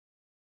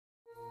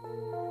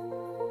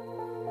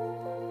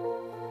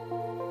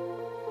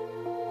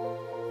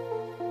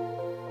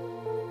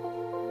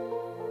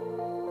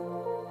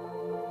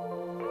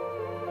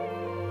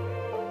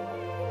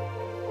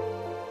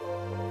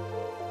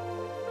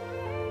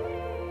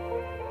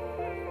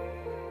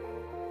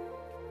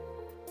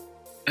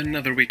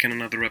Another week and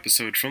another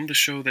episode from the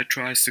show that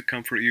tries to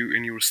comfort you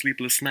in your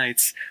sleepless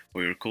nights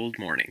or your cold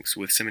mornings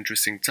with some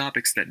interesting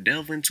topics that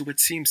delve into what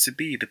seems to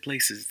be the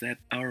places that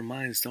our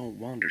minds don't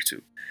wander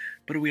to,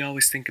 but we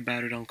always think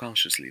about it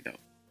unconsciously though.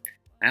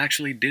 I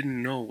actually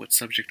didn't know what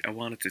subject I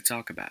wanted to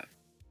talk about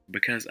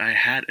because I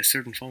had a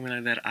certain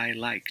formula that I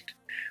liked,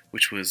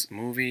 which was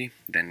movie,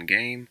 then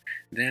game,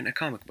 then a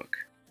comic book.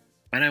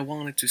 But I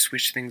wanted to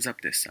switch things up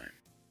this time.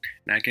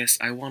 And I guess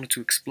I wanted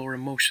to explore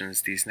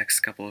emotions these next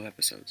couple of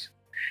episodes,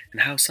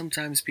 and how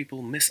sometimes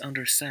people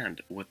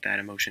misunderstand what that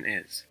emotion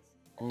is,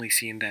 only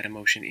seeing that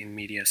emotion in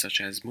media such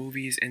as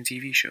movies and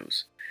TV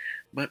shows.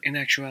 But in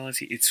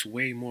actuality, it's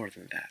way more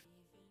than that,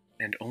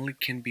 and only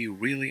can be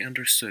really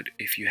understood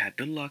if you had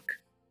the luck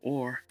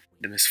or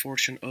the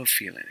misfortune of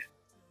feeling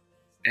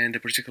it. And the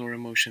particular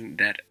emotion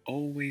that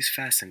always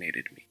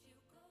fascinated me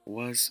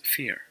was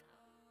fear.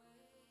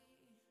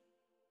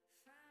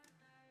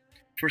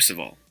 First of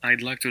all,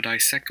 I'd like to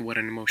dissect what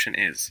an emotion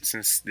is,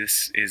 since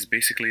this is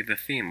basically the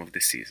theme of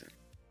this season.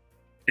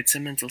 It's a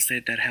mental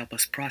state that helps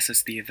us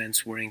process the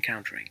events we're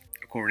encountering,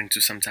 according to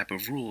some type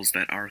of rules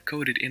that are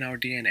coded in our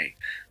DNA,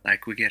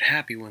 like we get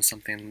happy when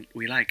something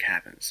we like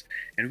happens,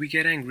 and we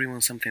get angry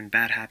when something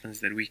bad happens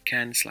that we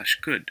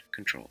can/could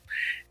control,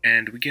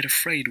 and we get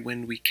afraid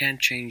when we can't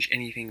change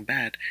anything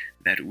bad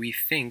that we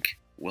think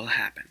will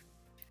happen.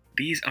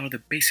 These are the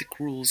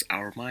basic rules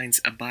our minds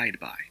abide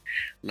by.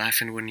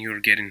 Laughing when you're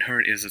getting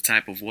hurt is a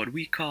type of what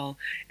we call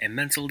a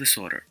mental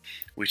disorder,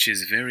 which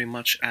is very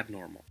much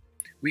abnormal.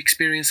 We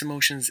experience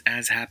emotions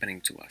as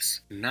happening to us,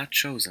 not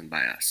chosen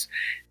by us.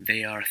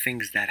 They are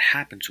things that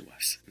happen to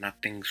us,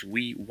 not things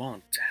we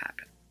want to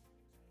happen.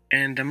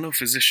 And I'm no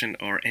physician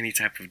or any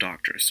type of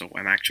doctor, so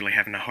I'm actually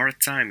having a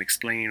hard time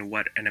explaining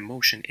what an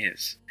emotion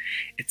is.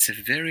 It's a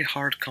very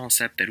hard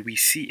concept that we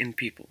see in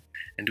people,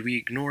 and we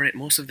ignore it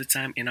most of the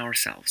time in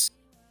ourselves.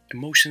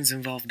 Emotions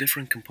involve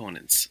different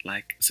components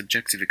like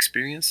subjective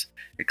experience,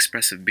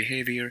 expressive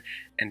behavior,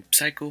 and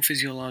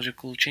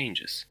psychophysiological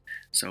changes.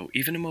 So,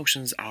 even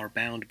emotions are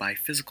bound by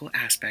physical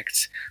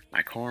aspects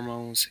like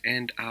hormones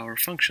and our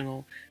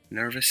functional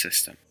nervous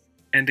system.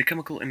 And the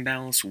chemical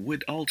imbalance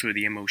would alter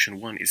the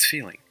emotion one is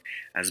feeling,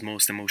 as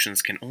most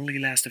emotions can only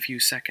last a few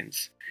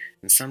seconds,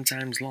 and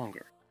sometimes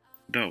longer.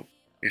 Though,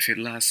 if it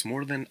lasts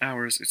more than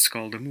hours, it's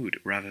called a mood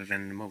rather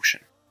than an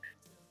emotion.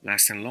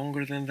 Lasting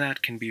longer than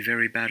that can be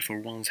very bad for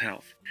one's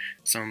health.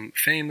 Some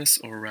famous,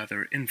 or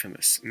rather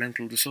infamous,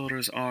 mental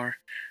disorders are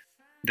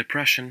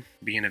depression,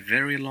 being a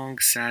very long,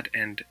 sad,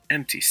 and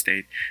empty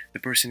state the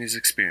person is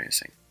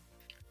experiencing.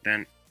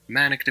 Then,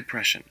 manic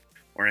depression,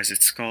 or as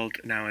it's called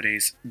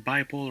nowadays,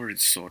 bipolar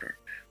disorder,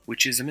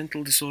 which is a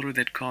mental disorder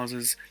that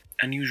causes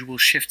unusual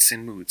shifts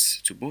in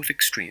moods to both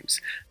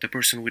extremes. The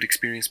person would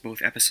experience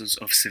both episodes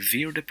of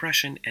severe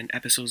depression and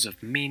episodes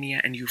of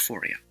mania and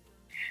euphoria,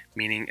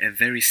 meaning a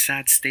very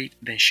sad state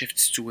then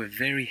shifts to a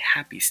very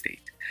happy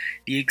state.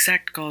 The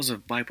exact cause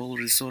of bipolar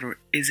disorder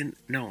isn't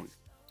known,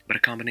 but a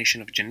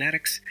combination of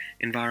genetics,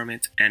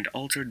 environment, and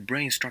altered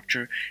brain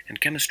structure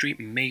and chemistry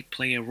may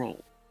play a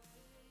role.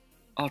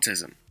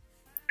 Autism,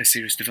 a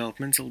serious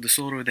developmental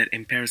disorder that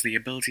impairs the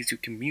ability to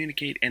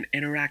communicate and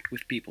interact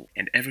with people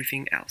and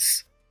everything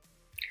else.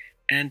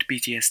 And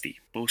PTSD,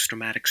 post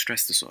traumatic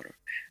stress disorder,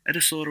 a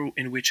disorder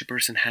in which a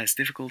person has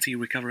difficulty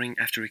recovering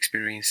after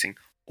experiencing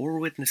or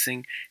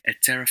witnessing a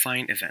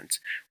terrifying event,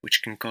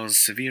 which can cause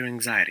severe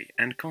anxiety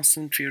and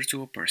constant fear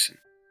to a person.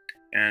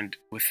 And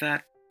with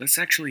that, let's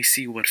actually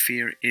see what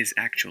fear is.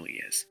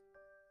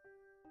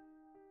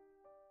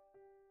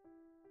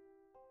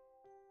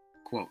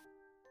 Quote,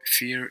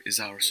 "Fear is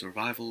our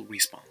survival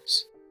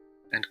response,"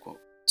 end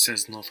quote,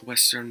 says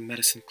Northwestern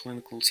Medicine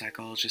clinical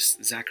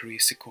psychologist Zachary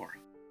Sikora.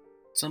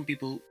 Some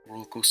people,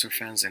 roller coaster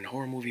fans and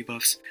horror movie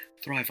buffs,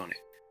 thrive on it,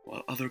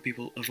 while other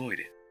people avoid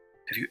it.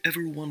 Have you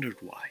ever wondered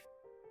why?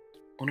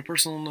 On a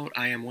personal note,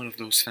 I am one of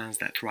those fans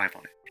that thrive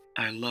on it.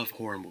 I love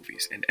horror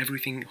movies and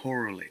everything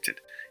horror related,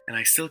 and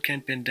I still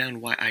can't pin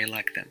down why I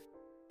like them.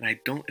 And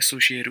I don't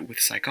associate it with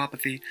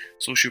psychopathy,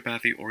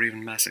 sociopathy, or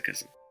even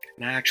masochism.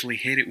 And I actually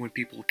hate it when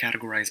people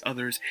categorize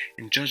others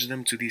and judge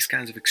them to these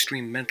kinds of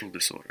extreme mental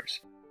disorders.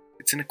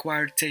 It's an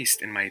acquired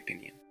taste, in my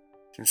opinion,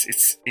 since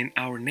it's in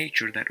our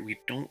nature that we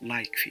don't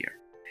like fear.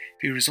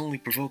 Fear is only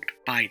provoked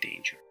by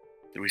danger,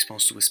 the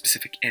response to a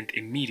specific and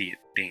immediate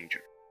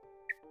danger,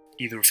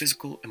 either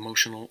physical,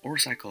 emotional, or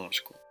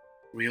psychological,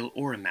 real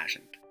or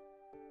imagined.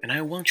 And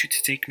I want you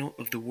to take note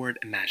of the word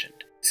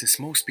imagined, since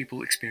most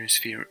people experience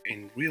fear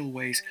in real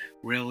ways.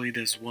 Rarely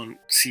does one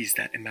sees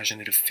that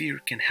imaginative fear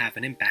can have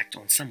an impact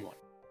on someone.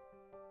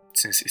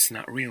 Since it's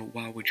not real,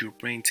 why would your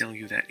brain tell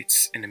you that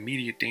it's an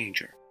immediate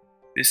danger?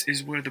 This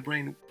is where the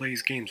brain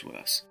plays games with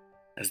us,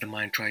 as the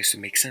mind tries to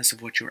make sense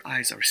of what your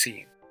eyes are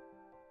seeing.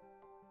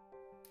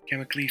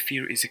 Chemically,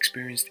 fear is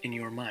experienced in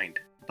your mind,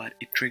 but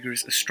it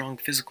triggers a strong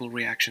physical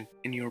reaction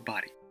in your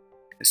body.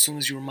 As soon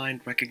as your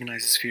mind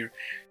recognizes fear,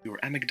 your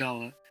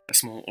amygdala, a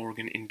small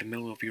organ in the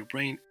middle of your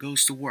brain,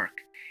 goes to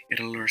work. It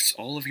alerts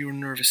all of your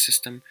nervous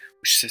system,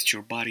 which sets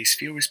your body's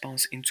fear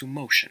response into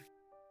motion.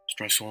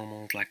 Stress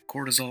hormones like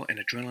cortisol and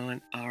adrenaline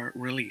are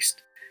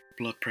released.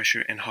 Blood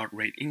pressure and heart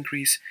rate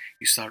increase,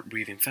 you start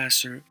breathing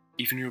faster,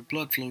 even your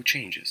blood flow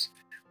changes.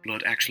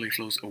 Blood actually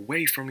flows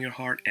away from your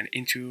heart and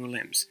into your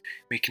limbs,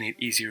 making it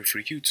easier for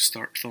you to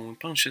start throwing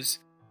punches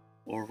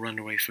or run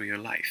away for your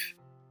life.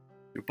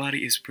 Your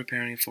body is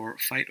preparing for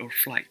fight or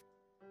flight.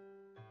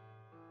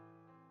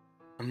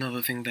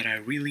 Another thing that I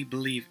really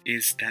believe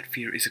is that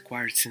fear is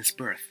acquired since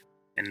birth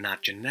and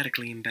not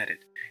genetically embedded.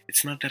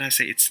 It's not that I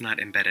say it's not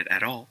embedded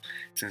at all,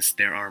 since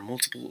there are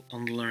multiple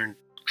unlearned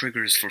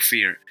triggers for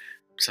fear,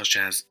 such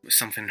as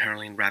something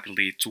hurling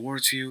rapidly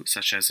towards you,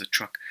 such as a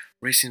truck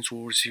racing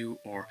towards you,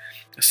 or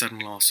a sudden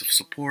loss of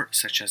support,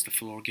 such as the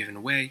floor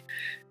giving way,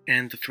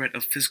 and the threat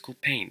of physical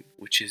pain,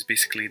 which is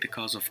basically the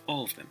cause of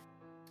all of them,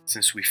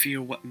 since we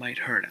fear what might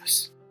hurt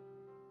us.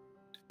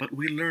 But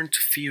we learn to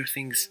fear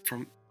things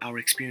from our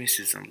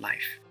experiences in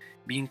life,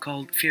 being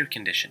called fear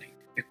conditioning,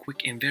 a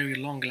quick and very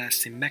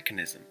long-lasting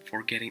mechanism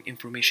for getting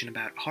information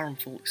about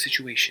harmful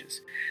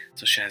situations,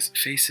 such as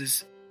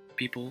faces,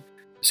 people,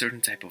 a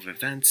certain type of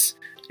events,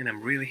 and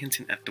I'm really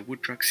hinting at the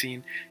wood truck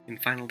scene in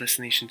Final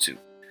Destination 2.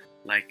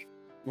 Like,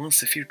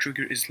 once a fear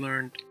trigger is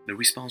learned, the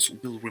response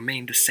will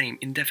remain the same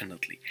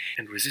indefinitely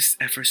and resist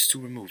efforts to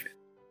remove it.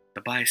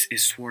 The bias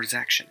is towards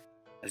action,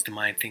 as the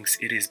mind thinks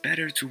it is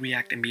better to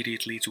react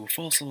immediately to a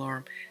false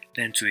alarm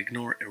than to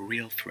ignore a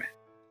real threat.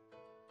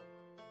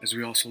 As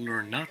we also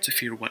learn not to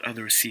fear what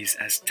others see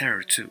as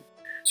terror too,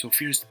 so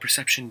fear's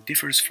perception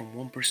differs from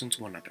one person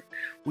to another,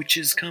 which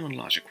is common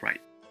logic, right?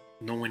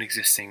 No one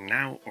existing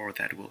now or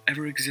that will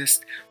ever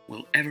exist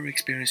will ever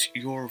experience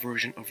your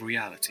version of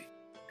reality.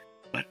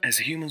 But as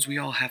humans, we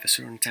all have a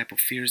certain type of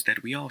fears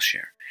that we all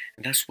share,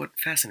 and that's what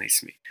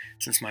fascinates me,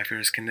 since my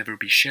fears can never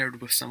be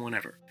shared with someone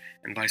ever,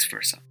 and vice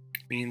versa,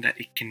 meaning that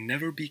it can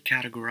never be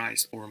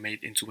categorized or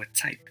made into a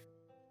type.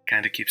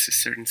 Kinda keeps a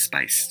certain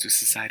spice to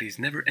society's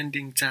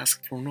never-ending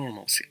task for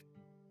normalcy.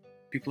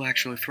 People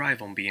actually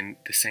thrive on being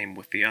the same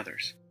with the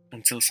others,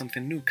 until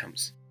something new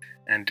comes,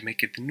 and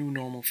make it the new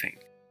normal thing,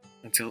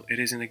 until it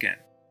isn't again.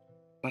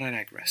 But I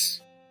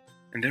digress.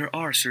 And there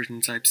are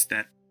certain types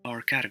that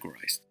are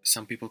categorized.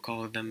 Some people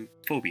call them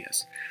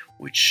phobias,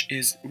 which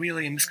is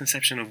really a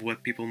misconception of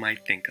what people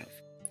might think of.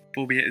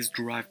 Phobia is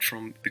derived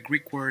from the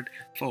Greek word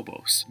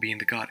phobos, being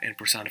the god and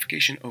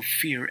personification of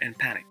fear and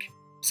panic,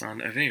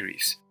 son of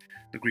Ares,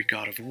 the Greek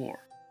god of war,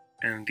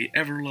 and the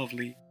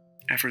ever-lovely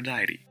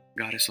Aphrodite,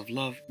 goddess of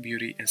love,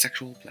 beauty, and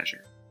sexual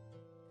pleasure.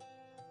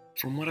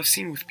 From what I've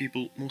seen with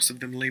people, most of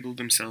them label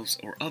themselves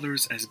or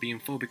others as being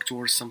phobic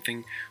towards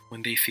something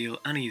when they feel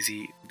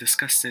uneasy,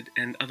 disgusted,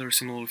 and other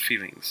similar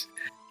feelings.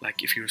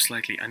 Like if you're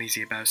slightly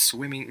uneasy about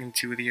swimming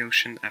into the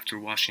ocean after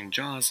watching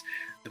Jaws,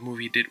 the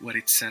movie did what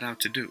it set out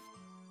to do,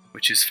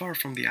 which is far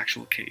from the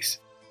actual case.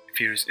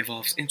 Fears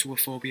evolves into a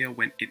phobia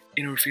when it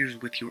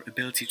interferes with your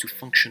ability to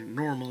function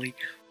normally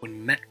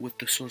when met with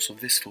the source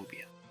of this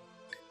phobia,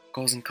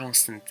 causing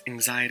constant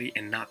anxiety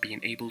and not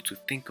being able to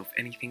think of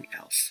anything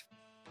else,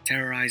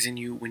 terrorizing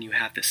you when you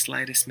have the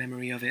slightest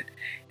memory of it,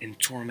 and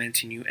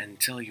tormenting you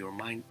until your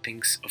mind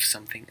thinks of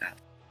something else.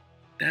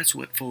 That's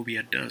what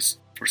phobia does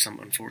for some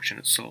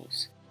unfortunate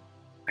souls.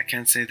 I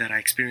can't say that I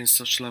experienced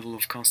such level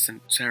of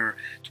constant terror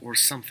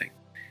towards something,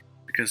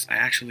 because I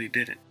actually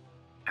didn't.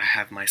 I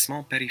have my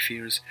small petty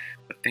fears,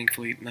 but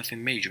thankfully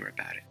nothing major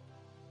about it.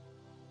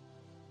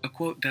 A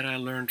quote that I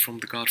learned from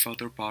The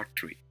Godfather Part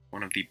 3,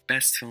 one of the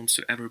best films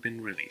to ever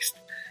been released,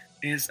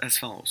 is as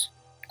follows,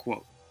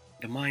 quote,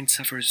 "The mind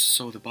suffers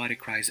so the body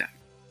cries out,"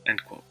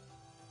 end quote.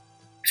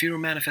 Fear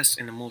manifests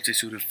in a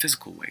multitude of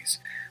physical ways,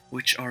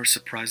 which are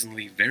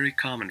surprisingly very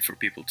common for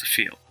people to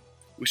feel,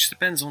 which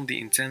depends on the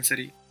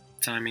intensity,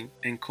 timing,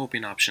 and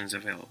coping options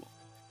available.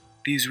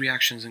 These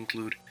reactions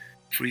include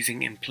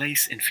freezing in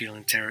place and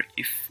feeling terror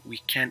if we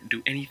can't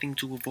do anything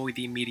to avoid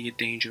the immediate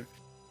danger,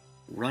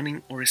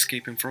 running or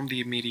escaping from the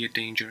immediate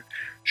danger,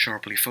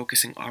 sharply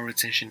focusing our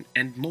attention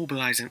and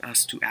mobilizing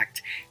us to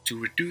act to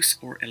reduce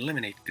or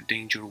eliminate the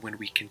danger when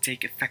we can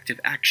take effective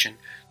action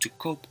to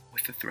cope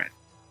with the threat,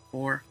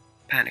 or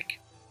panic,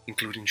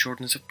 including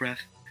shortness of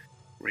breath,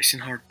 racing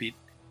heartbeat,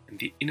 and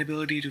the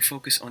inability to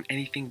focus on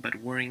anything but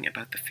worrying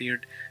about the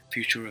feared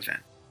future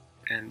event,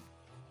 and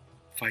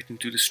fighting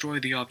to destroy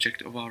the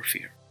object of our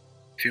fear.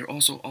 Fear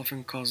also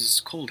often causes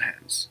cold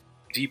hands,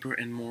 deeper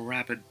and more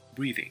rapid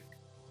breathing,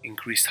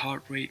 increased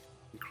heart rate,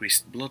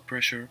 increased blood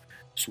pressure,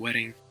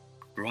 sweating,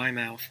 dry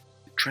mouth,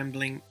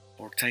 trembling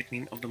or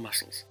tightening of the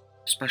muscles,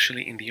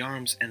 especially in the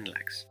arms and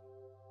legs.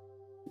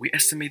 We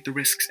estimate the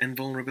risks and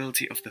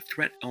vulnerability of the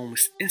threat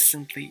almost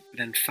instantly,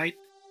 then fight,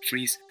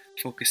 freeze,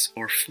 focus,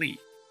 or flee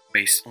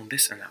based on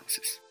this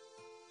analysis.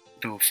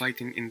 Though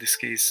fighting in this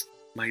case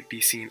might be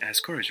seen as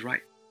courage,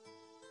 right?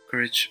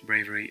 Courage,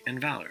 bravery,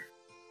 and valor,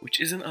 which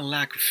isn't a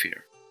lack of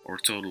fear or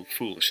total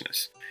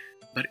foolishness,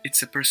 but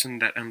it's a person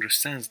that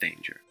understands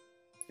danger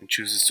and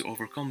chooses to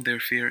overcome their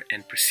fear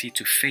and proceed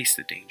to face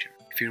the danger.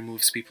 Fear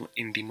moves people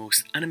in the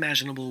most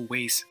unimaginable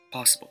ways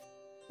possible,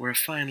 where a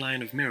fine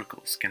line of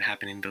miracles can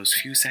happen in those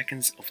few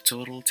seconds of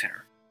total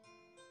terror.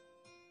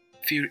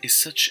 Fear is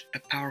such a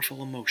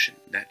powerful emotion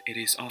that it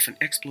is often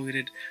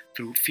exploited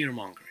through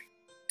fear-mongering.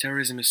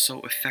 Terrorism is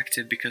so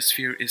effective because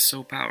fear is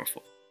so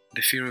powerful.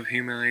 The fear of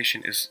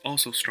humiliation is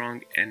also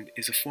strong and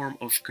is a form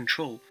of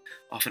control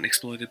often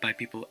exploited by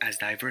people as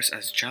diverse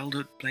as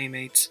childhood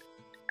playmates,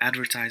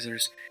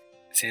 advertisers,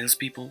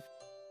 salespeople,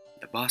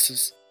 the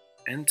bosses,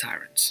 and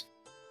tyrants.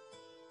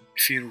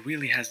 Fear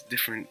really has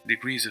different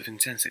degrees of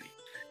intensity,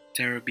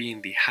 terror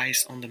being the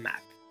highest on the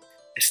map.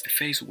 It's the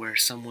phase where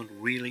someone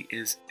really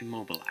is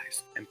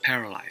immobilized and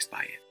paralyzed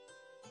by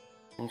it,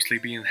 mostly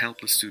being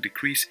helpless to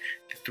decrease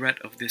the threat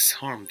of this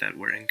harm that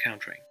we're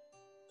encountering.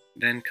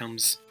 Then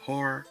comes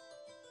horror,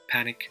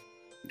 panic,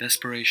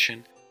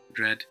 desperation,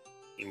 dread,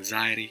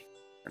 anxiety,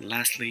 and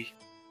lastly,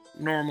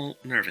 normal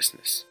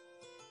nervousness.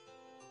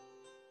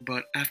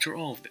 But after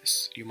all of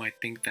this, you might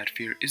think that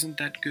fear isn't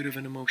that good of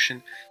an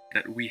emotion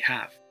that we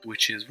have,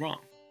 which is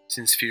wrong,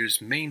 since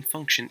fear's main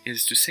function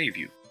is to save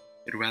you.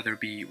 It'd rather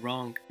be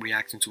wrong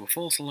reacting to a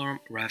false alarm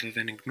rather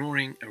than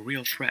ignoring a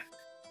real threat,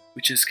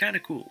 which is kinda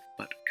cool,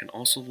 but can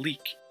also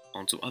leak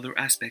onto other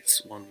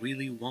aspects one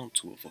really want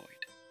to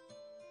avoid.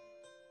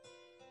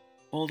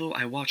 Although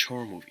I watch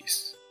horror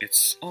movies,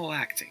 it's all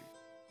acting.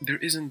 There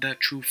isn't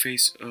that true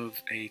face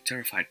of a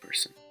terrified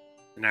person.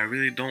 And I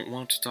really don't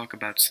want to talk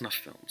about snuff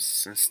films,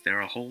 since they're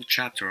a whole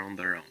chapter on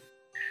their own.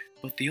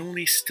 But the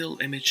only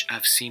still image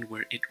I've seen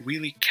where it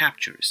really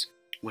captures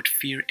what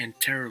fear and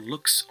terror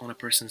looks on a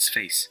person's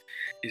face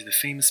is the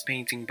famous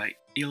painting by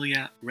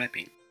Ilya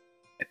Repin,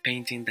 a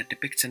painting that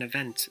depicts an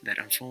event that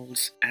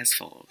unfolds as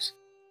follows.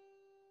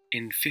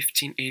 In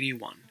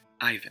 1581,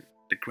 Ivan,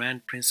 the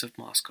Grand Prince of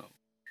Moscow,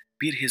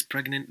 beat his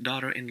pregnant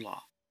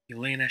daughter-in-law,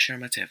 Elena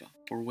Sheremeteva,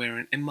 for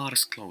wearing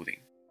immodest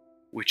clothing,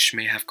 which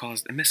may have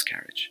caused a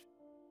miscarriage.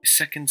 His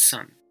second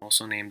son,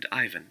 also named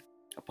Ivan,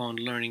 upon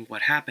learning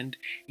what happened,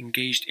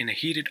 engaged in a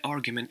heated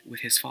argument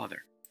with his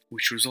father,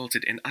 which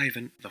resulted in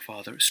Ivan, the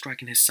father,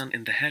 striking his son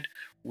in the head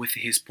with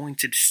his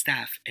pointed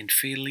staff and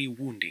fatally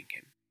wounding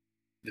him.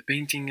 The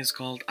painting is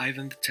called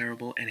Ivan the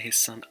Terrible and His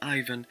Son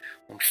Ivan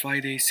on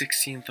Friday,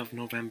 16th of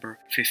November,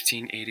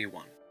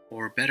 1581,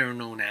 or better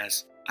known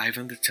as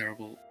Ivan the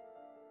Terrible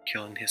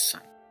killing his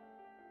son.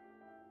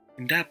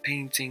 In that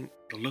painting,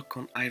 the look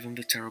on Ivan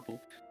the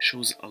Terrible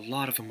shows a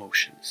lot of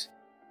emotions.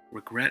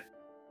 Regret,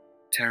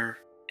 terror,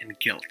 and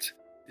guilt.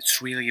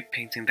 It's really a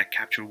painting that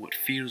captures what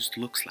fear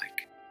looks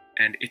like,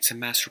 and it's a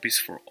masterpiece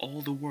for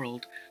all the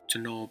world to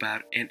know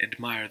about and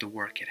admire the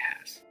work it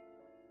has.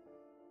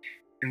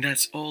 And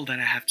that's all that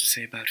I have to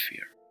say about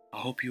fear.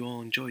 I hope you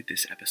all enjoyed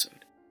this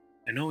episode.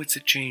 I know it's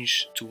a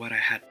change to what I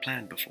had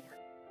planned before,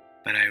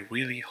 but I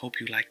really hope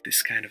you like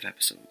this kind of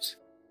episodes.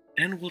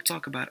 And we'll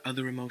talk about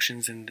other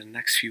emotions in the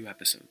next few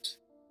episodes.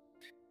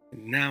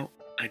 And now,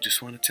 I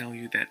just want to tell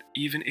you that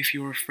even if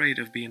you're afraid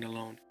of being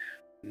alone,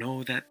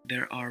 know that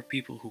there are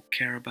people who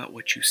care about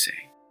what you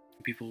say,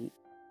 people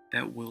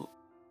that will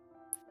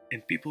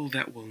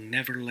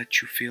never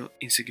let you feel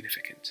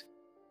insignificant.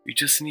 You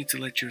just need to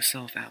let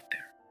yourself out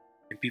there,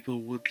 and people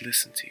would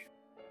listen to you.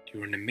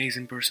 You're an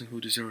amazing person who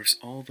deserves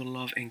all the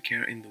love and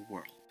care in the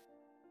world.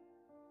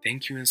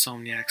 Thank you,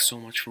 Insomniacs, so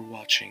much for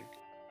watching,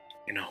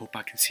 and I hope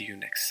I can see you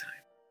next time.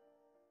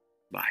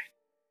 Bye.